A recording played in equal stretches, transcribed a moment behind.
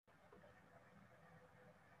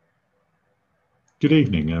Good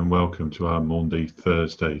evening and welcome to our Maundy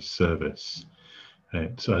Thursday service.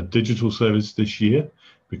 It's a digital service this year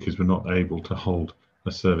because we're not able to hold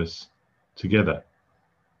a service together.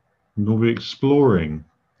 And we'll be exploring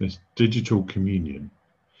this digital communion.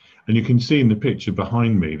 And you can see in the picture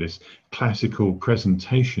behind me this classical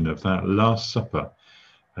presentation of that Last Supper,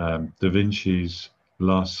 Da Vinci's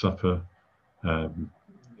Last Supper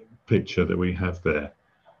picture that we have there.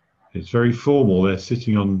 It's very formal. They're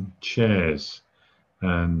sitting on chairs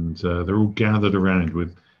and they're all gathered around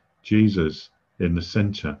with Jesus in the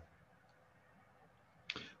center.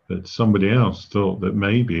 But somebody else thought that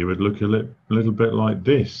maybe it would look a little bit like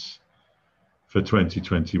this for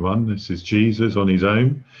 2021. This is Jesus on his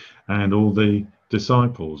own, and all the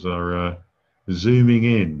disciples are zooming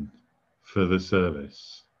in for the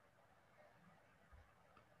service.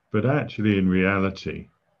 But actually, in reality,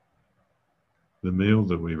 the meal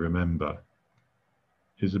that we remember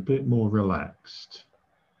is a bit more relaxed.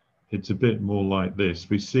 It's a bit more like this.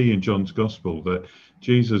 We see in John's Gospel that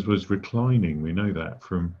Jesus was reclining. We know that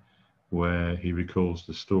from where he recalls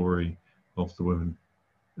the story of the woman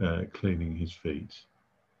cleaning his feet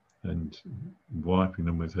and wiping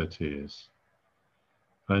them with her tears.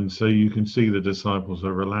 And so you can see the disciples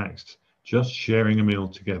are relaxed, just sharing a meal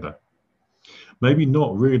together. Maybe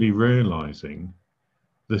not really realizing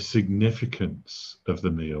the significance of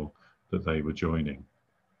the meal that they were joining.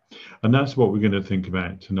 And that's what we're going to think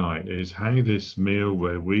about tonight, is how this meal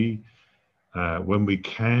where we, when we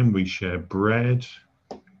can, we share bread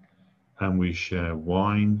and we share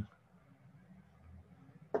wine.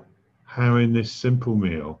 How in this simple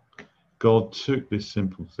meal, God took this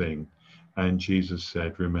simple thing and Jesus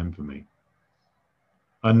said, remember me.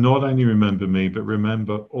 And not only remember me, but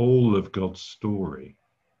remember all of God's story.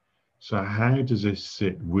 So how does this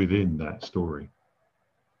sit within that story?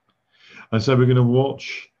 And so we're going to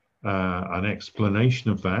watch an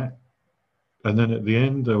explanation of that. And then at the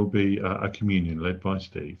end, there will be a communion led by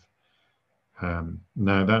Steve.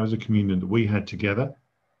 Now, that was a communion that we had together.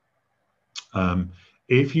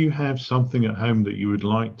 If you have something at home that you would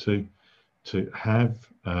like to have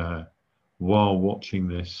while watching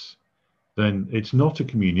this, then it's not a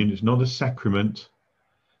communion, it's not a sacrament,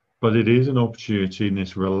 but it is an opportunity in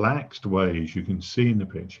this relaxed way, as you can see in the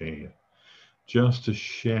picture here, just to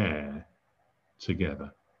share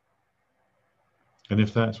together. And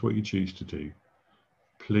if that's what you choose to do,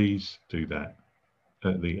 please do that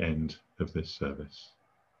at the end of this service.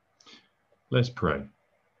 Let's pray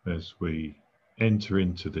as we enter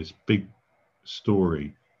into this big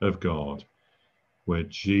story of God where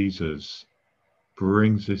Jesus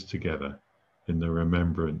brings this together in the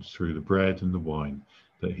remembrance through the bread and the wine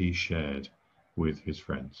that he shared with his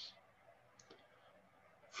friends.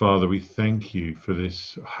 Father, we thank you for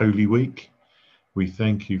this Holy Week. We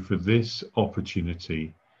thank you for this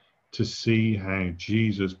opportunity to see how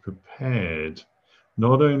Jesus prepared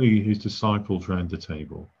not only his disciples around the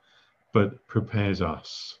table, but prepares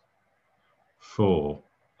us for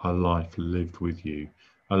a life lived with you,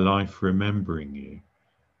 a life remembering you,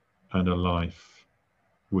 and a life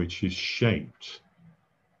which is shaped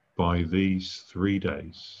by these 3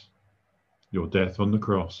 days, your death on the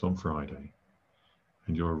cross on Friday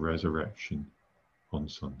and your resurrection on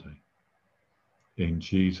Sunday. In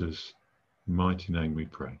Jesus' mighty name we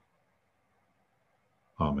pray.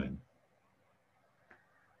 Amen.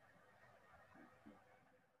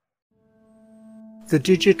 The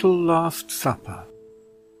Digital Last Supper.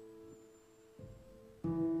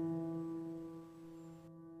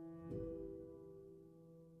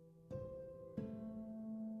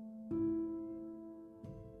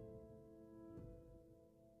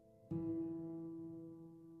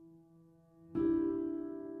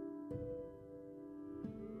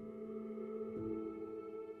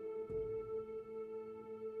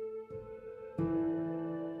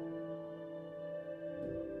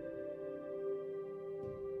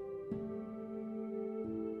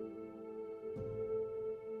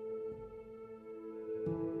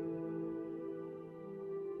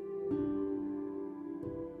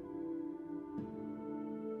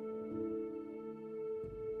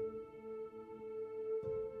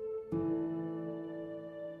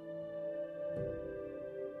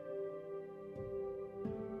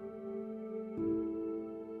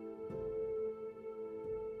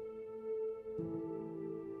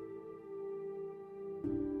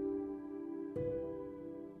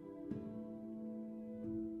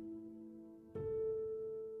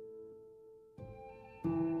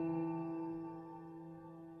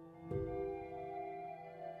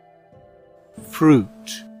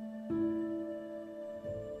 Fruit.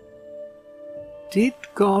 Did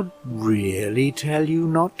God really tell you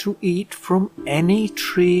not to eat from any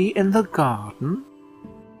tree in the garden?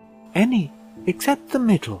 Any, except the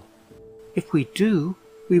middle. If we do,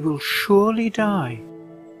 we will surely die.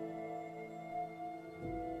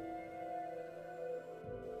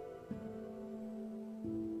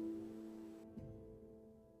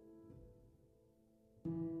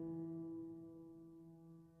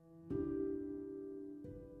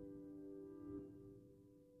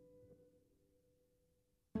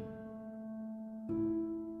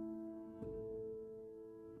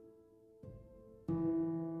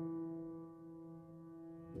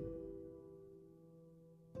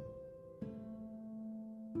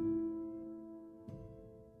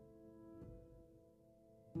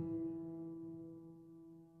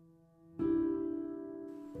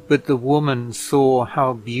 But the woman saw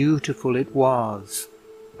how beautiful it was,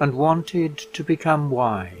 and wanted to become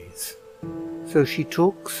wise. So she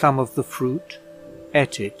took some of the fruit,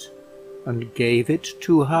 ate it, and gave it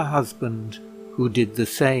to her husband, who did the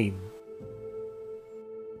same.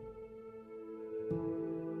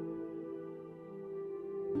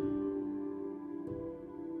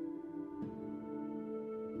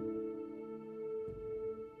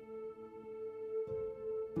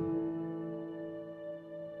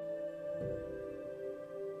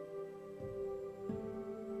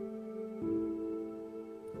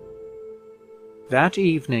 That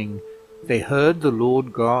evening they heard the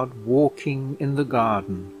Lord God walking in the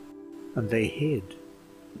garden, and they hid.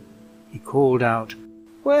 He called out,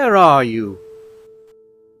 "Where are you?"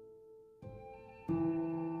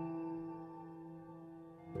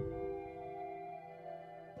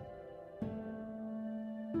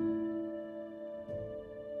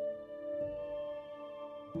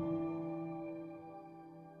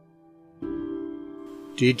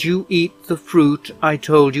 Did you eat the fruit I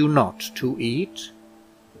told you not to eat?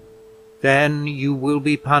 Then you will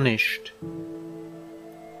be punished.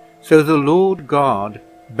 So the Lord God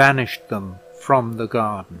banished them from the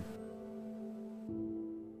garden.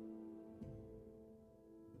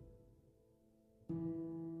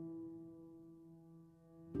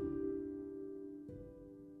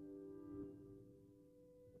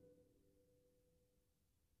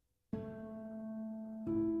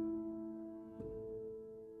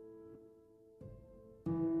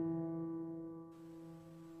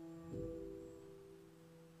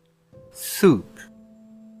 Soup.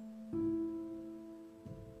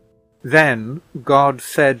 Then God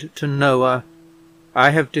said to Noah, "I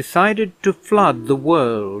have decided to flood the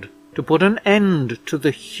world, to put an end to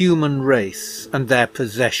the human race and their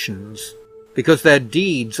possessions, because their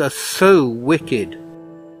deeds are so wicked."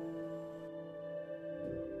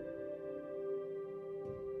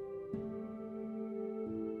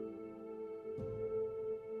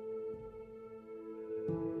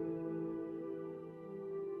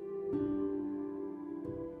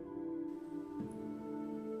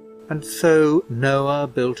 And so Noah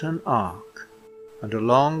built an ark, and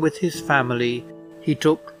along with his family he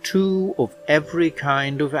took 2 of every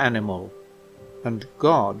kind of animal, and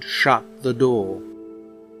God shut the door.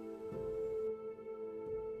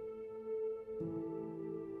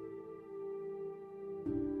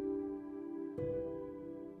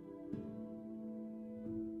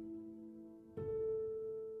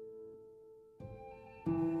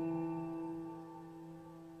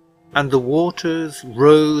 And the waters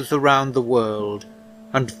rose around the world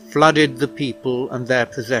and flooded the people and their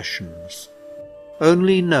possessions.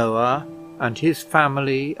 Only Noah and his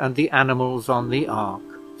family and the animals on the ark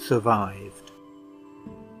survived.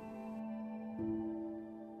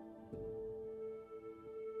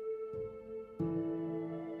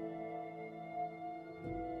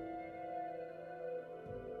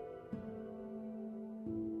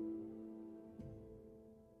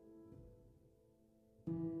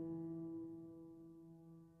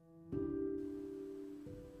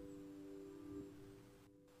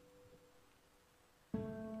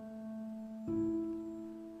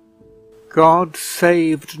 God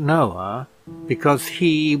saved Noah because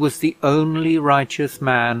he was the only righteous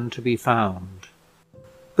man to be found.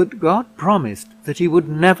 But God promised that he would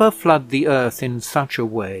never flood the earth in such a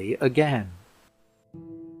way again.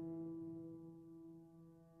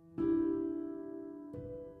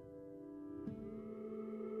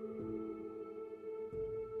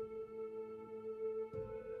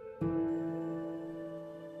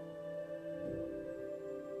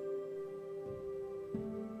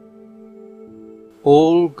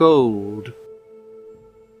 All gold.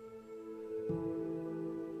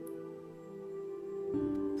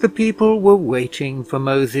 The people were waiting for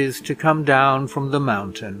Moses to come down from the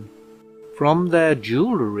mountain, From their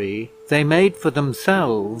jewellery they made for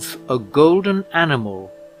themselves a golden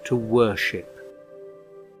animal to worship.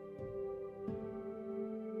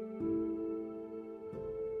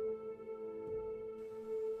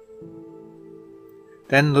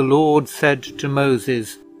 Then the Lord said to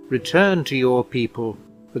Moses, "Return to your people,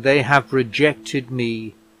 for they have rejected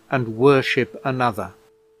me and worship another."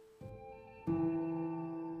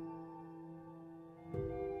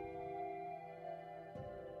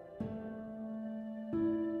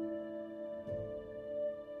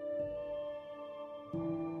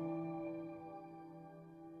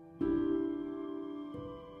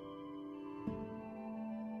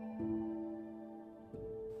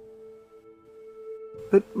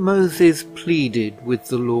 But Moses pleaded with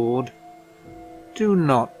the Lord, "Do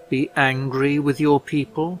not be angry with your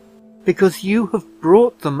people, because you have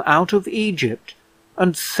brought them out of Egypt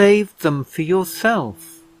and saved them for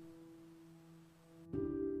yourself."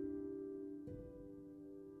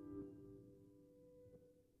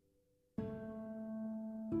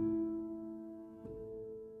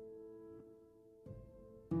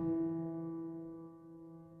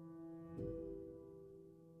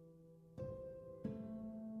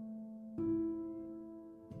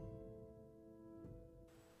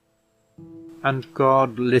 And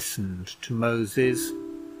God listened to Moses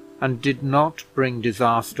and did not bring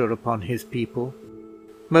disaster upon his people.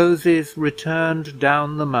 Moses returned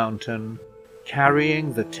down the mountain,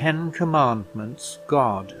 carrying the 10 commandments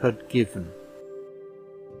God had given.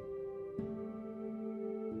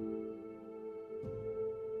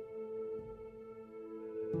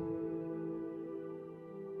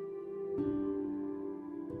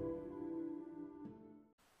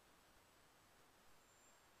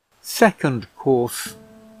 Second course: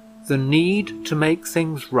 the need to make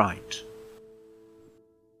things right.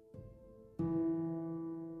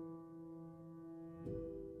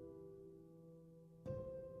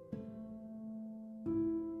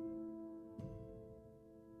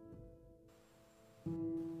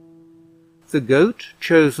 The goat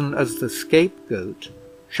chosen as the scapegoat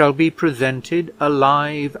shall be presented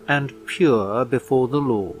alive and pure before the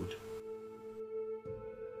Lord.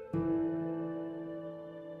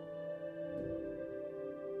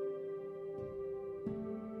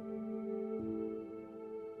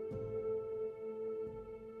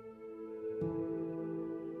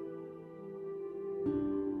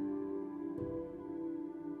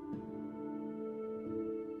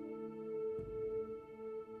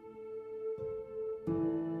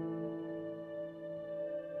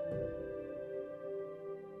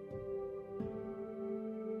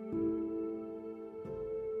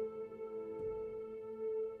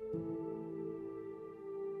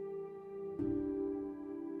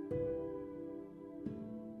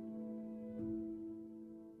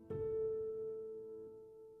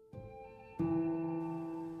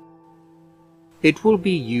 It will be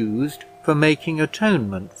used for making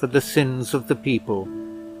atonement for the sins of the people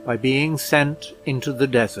by being sent into the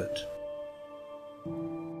desert.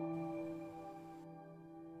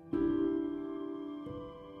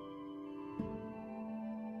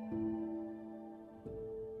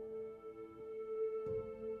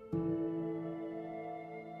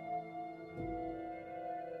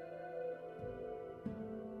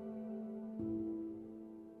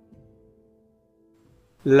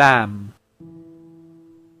 Lamb.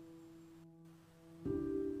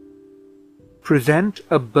 Present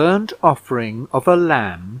a burnt offering of a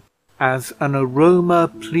lamb as an aroma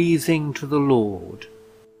pleasing to the Lord,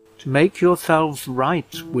 to make yourselves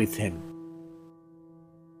right with him.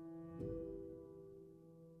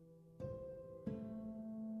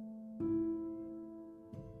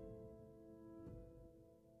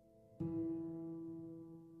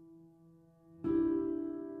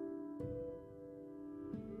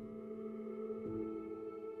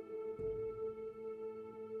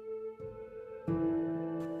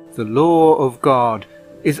 The law of God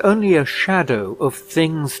is only a shadow of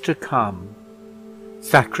things to come.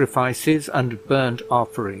 Sacrifices and burnt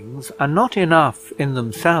offerings are not enough in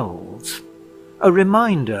themselves, a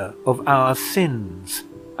reminder of our sins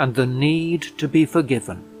and the need to be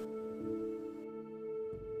forgiven.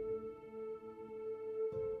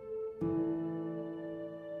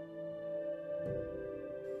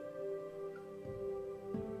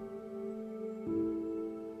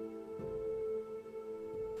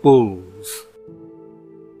 Bulls.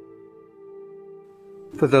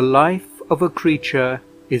 For the life of a creature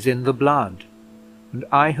is in the blood, and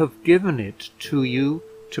I have given it to you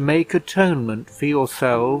to make atonement for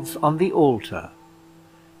yourselves on the altar.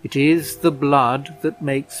 It is the blood that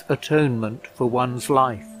makes atonement for one's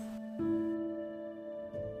life.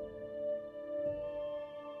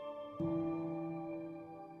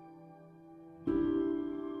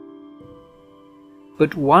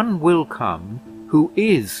 but one will come who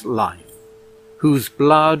is life, whose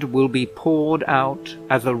blood will be poured out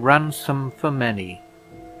as a ransom for many,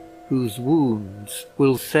 whose wounds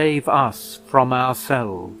will save us from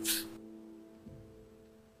ourselves.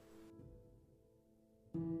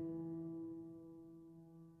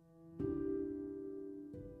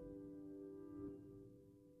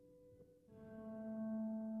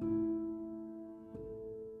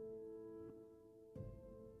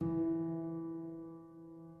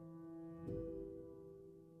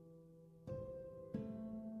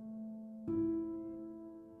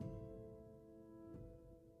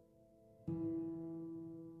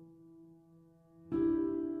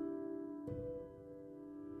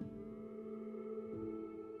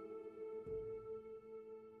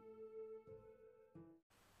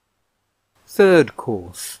 Third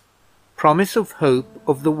course. Promise of hope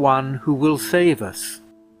of the one who will save us.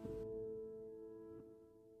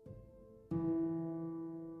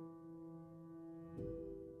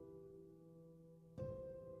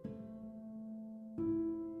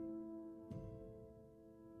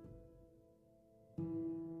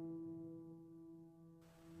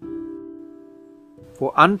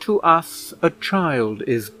 For unto us a child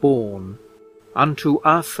is born, unto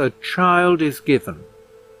us a child is given.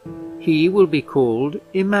 He will be called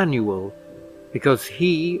Emmanuel, because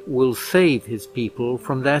he will save his people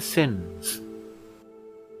from their sins.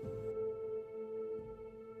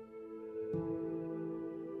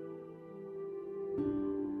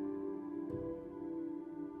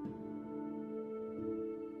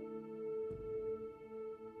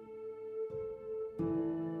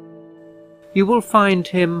 You will find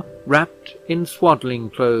him wrapped in swaddling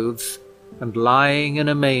clothes and lying in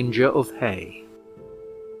a manger of hay.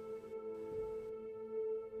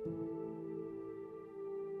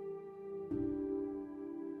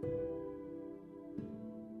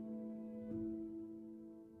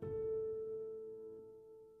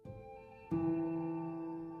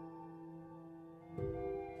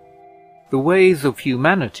 The ways of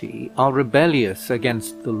humanity are rebellious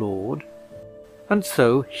against the Lord, and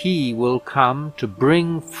so he will come to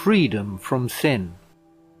bring freedom from sin.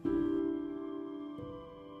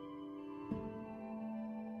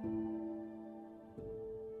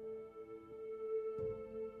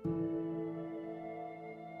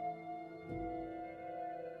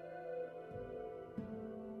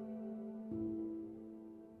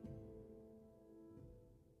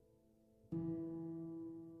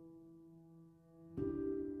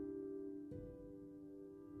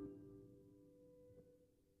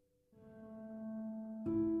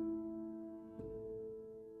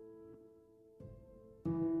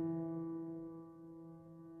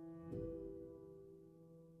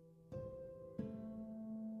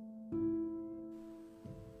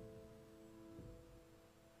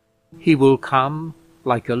 He will come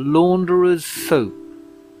like a launderer's soap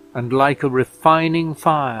and like a refining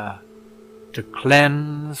fire, to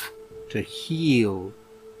cleanse, to heal,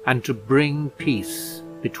 and to bring peace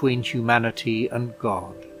between humanity and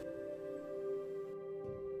God.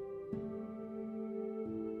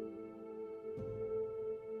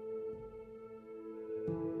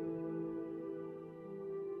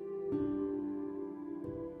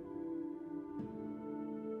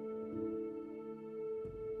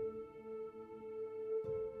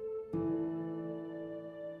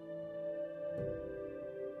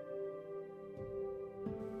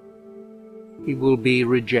 He will be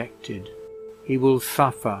rejected. He will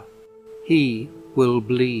suffer. He will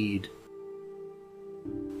bleed.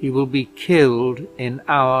 He will be killed in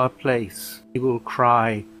our place. He will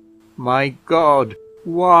cry, "My God,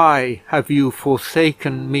 why have you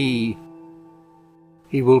forsaken me?"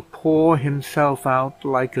 He will pour himself out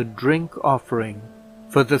like a drink offering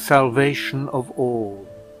for the salvation of all.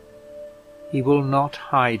 He will not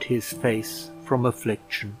hide his face from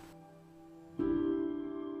affliction.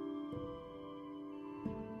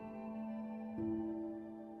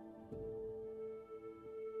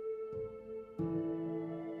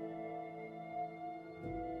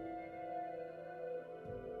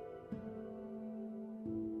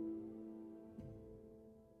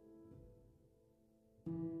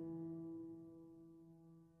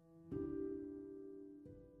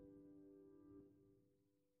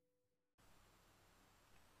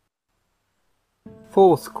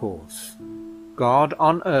 Fourth course. God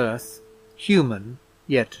on earth, human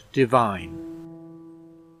yet divine.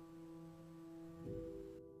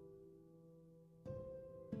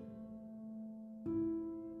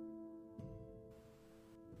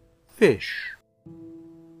 Fish.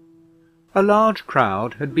 A large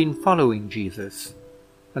crowd had been following Jesus,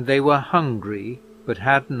 and they were hungry but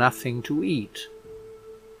had nothing to eat.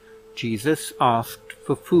 Jesus asked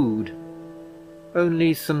for food.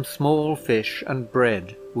 Only some small fish and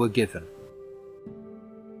bread were given.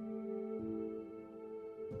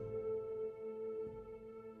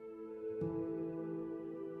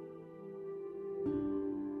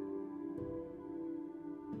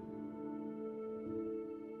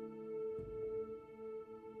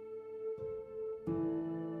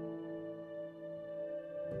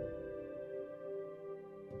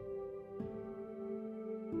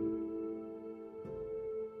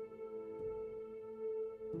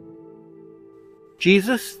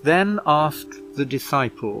 Jesus then asked the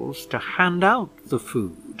disciples to hand out the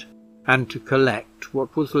food and to collect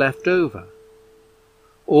what was left over.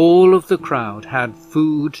 All of the crowd had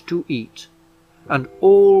food to eat, and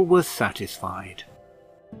all were satisfied.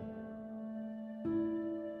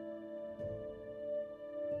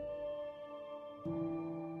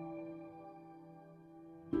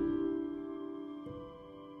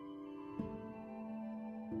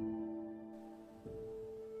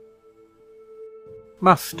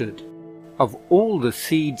 Mustard. Of all the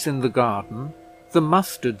seeds in the garden, the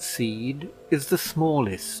mustard seed is the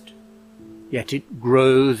smallest, yet it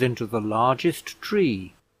grows into the largest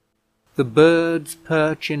tree. The birds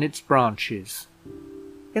perch in its branches.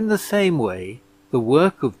 In the same way, the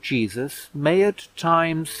work of Jesus may at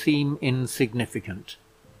times seem insignificant,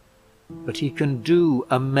 but he can do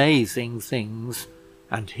amazing things,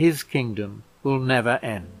 and his kingdom will never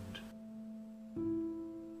end.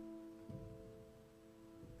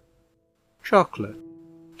 Chocolate.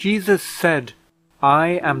 Jesus said,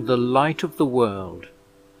 "I am the light of the world.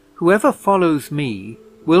 Whoever follows me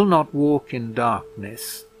will not walk in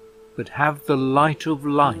darkness, but have the light of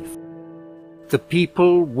life." The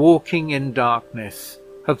people walking in darkness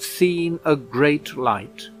have seen a great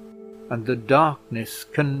light, and the darkness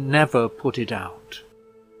can never put it out.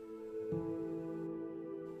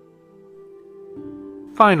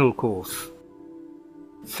 Final course: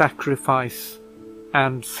 sacrifice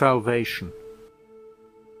and salvation.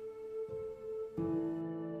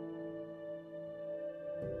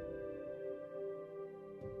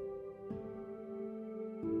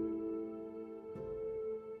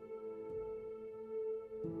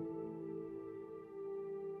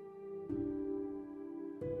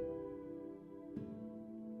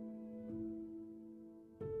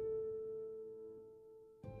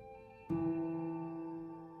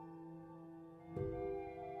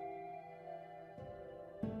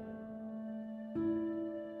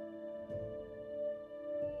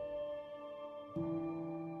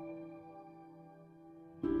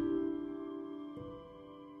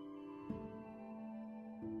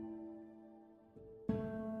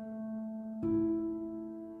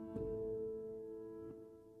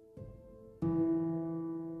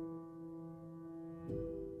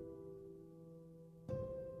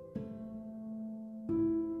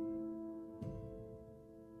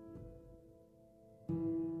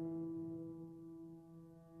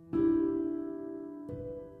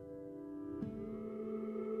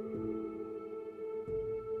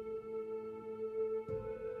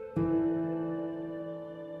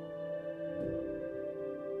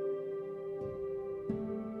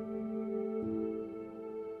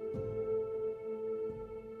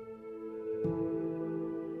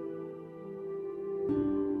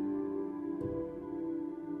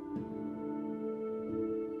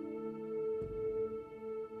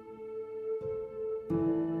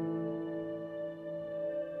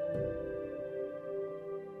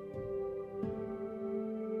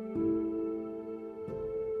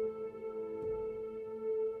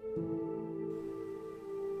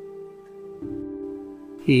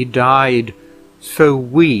 He died so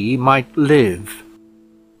we might live.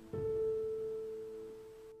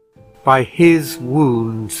 By his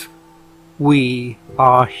wounds we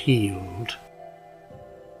are healed.